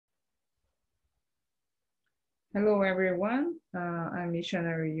Hello, everyone. I'm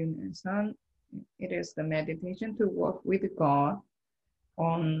Missionary Yong-Hoon. It is the meditation to walk with God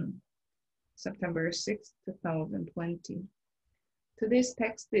on September 6th, 2020. Today's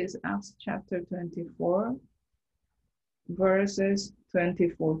text is Acts chapter 24, verses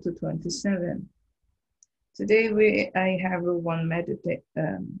 24 to 27. Today I have one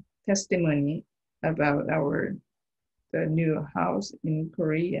testimony about the new house in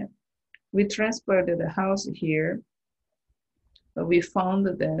Korea. We transferred the house here, but we found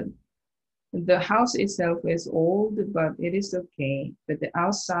that the house itself is old, but it is okay. But the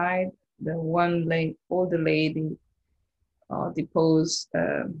outside, the older lady deposed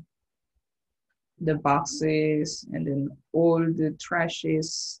the boxes and then all the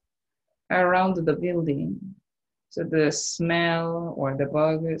trashes around the building. So the smell or the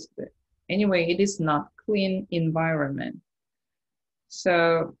bugs, anyway, it is not clean environment.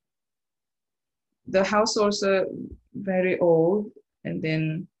 So the house also very old, and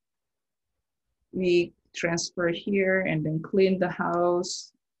then we transfer here and then clean the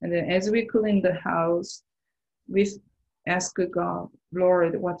house. And then as we clean the house, we ask God,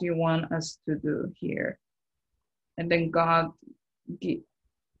 Lord, what do you want us to do here? And then God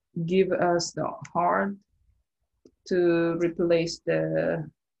give us the heart to replace the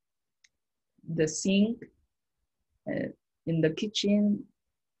sink in the kitchen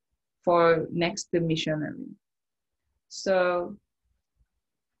for next missionary. So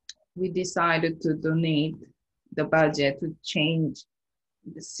we decided to donate the budget to change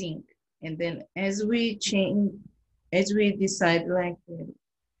the sink. And then as we decide like that,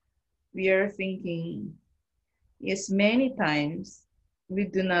 we are thinking, yes, many times we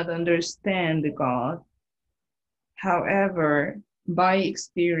do not understand God. However, by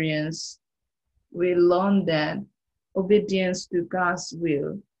experience, we learn that obedience to God's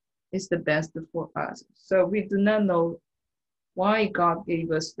will is the best for us. So we do not know why God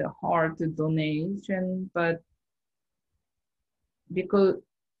gave us the heart to donation, but because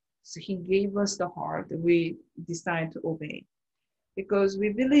He gave us the heart, we decide to obey. Because we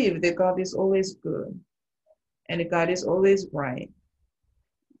believe that God is always good and God is always right.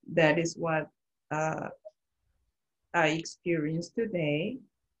 That is what uh, I experienced today.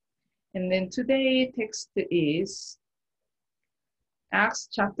 And then today text is Acts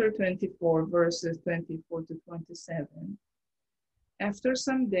chapter 24, verses 24 to 27. After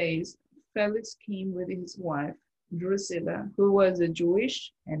some days, Felix came with his wife, Drusilla, who was a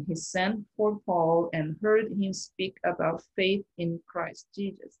Jewish, and he sent for Paul and heard him speak about faith in Christ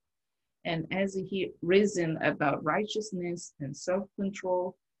Jesus. And as he reasoned about righteousness and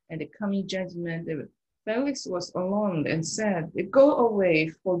self-control and the coming judgment, Felix was alarmed and said, "Go away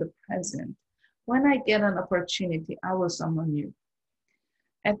for the present. When I get an opportunity, I will summon you."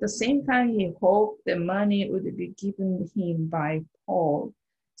 At the same time, he hoped the money would be given him by Paul,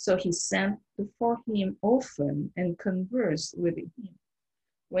 so he sent for him often and conversed with him.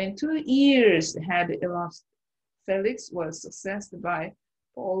 When 2 years had elapsed, Felix was succeeded by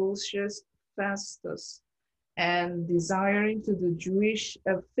Porcius Festus, and desiring to do Jewish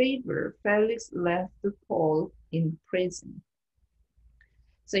a favor, Felix left Paul in prison.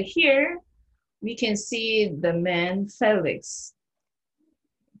 So here we can see the man Felix.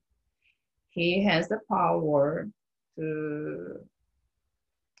 He has the power to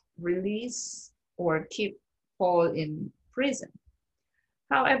release or keep Paul in prison.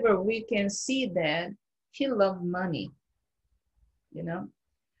 However, we can see that he loved money. You know,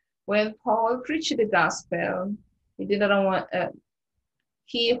 when Paul preached the gospel, he did not want.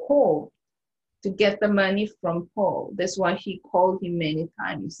 He hoped to get the money from Paul. That's why he called him many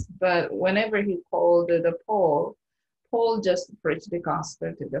times. But whenever he called the Paul, Paul just preached the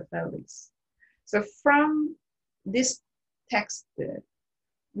gospel to the Felix. So from this text,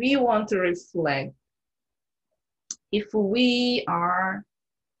 we want to reflect if we are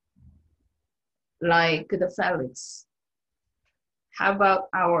like the Felix. How about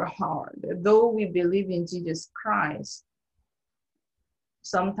our heart? Though we believe in Jesus Christ,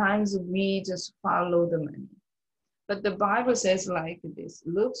 sometimes we just follow the money. But the Bible says like this,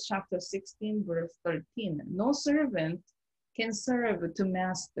 Luke chapter 16, verse 13, no servant can serve two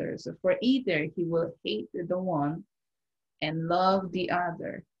masters, for either he will hate the one and love the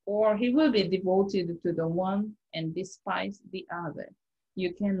other, or he will be devoted to the one and despise the other.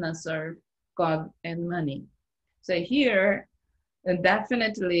 You cannot serve God and money. So here,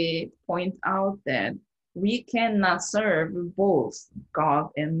 definitely point out that we cannot serve both God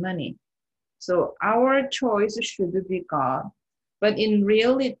and money. So our choice should be God. But in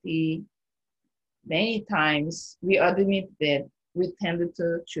reality, many times we admit that we tend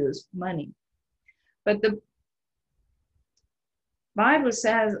to choose money. But Bible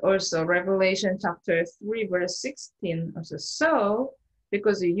says also, Revelation chapter 3, verse 16, also, so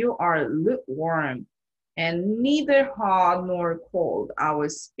because you are lukewarm and neither hot nor cold, I will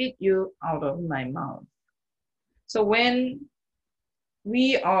spit you out of my mouth. So when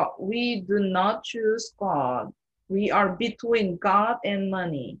we do not choose God, we are between God and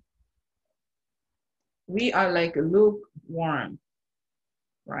money. We are like lukewarm,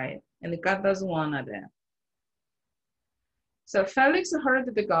 right? And God doesn't want that. So Felix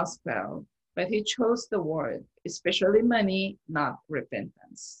heard the gospel, but he chose the word, especially money, not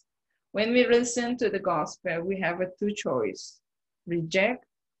repentance. When we listen to the gospel, we have a two choice, reject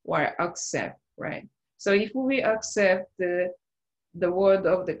or accept, right? So if we accept the word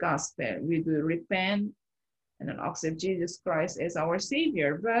of the gospel, we do repent and then accept Jesus Christ as our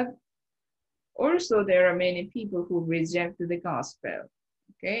Savior. But also there are many people who reject the gospel.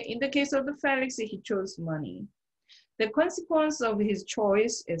 Okay, in the case of the Felix, he chose money. The consequence of his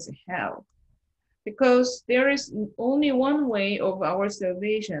choice is hell, because there is only one way of our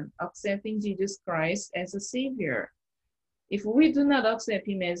salvation, accepting Jesus Christ as a Savior. If we do not accept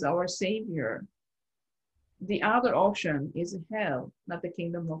him as our Savior, the other option is hell, not the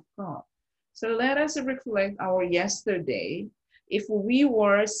kingdom of God. So let us reflect our yesterday. If we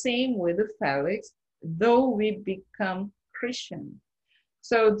were same with Felix, though we become Christian.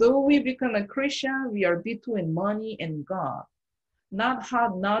 So though we become a Christian, we are between money and God. Not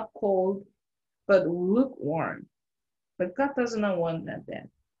hot, not cold, but lukewarm. But God does not want that.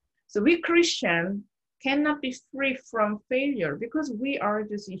 So we Christian cannot be free from failure because we are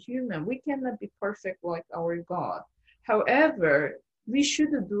just human. We cannot be perfect like our God. However, we should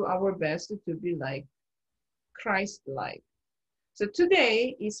do our best to be like Christ-like. So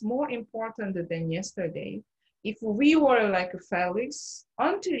today is more important than yesterday. If we were like Felix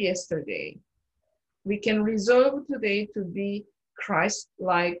until yesterday, we can resolve today to be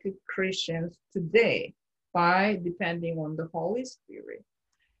Christ-like Christians today by depending on the Holy Spirit.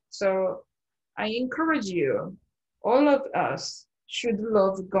 So I encourage you, all of us should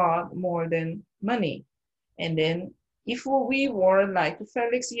love God more than money. And then if we were like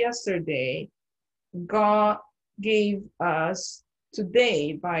Felix yesterday, God gave us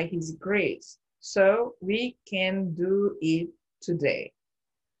today by his grace. So we can do it today.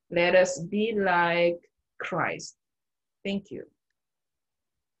 Let us be like Christ. Thank you.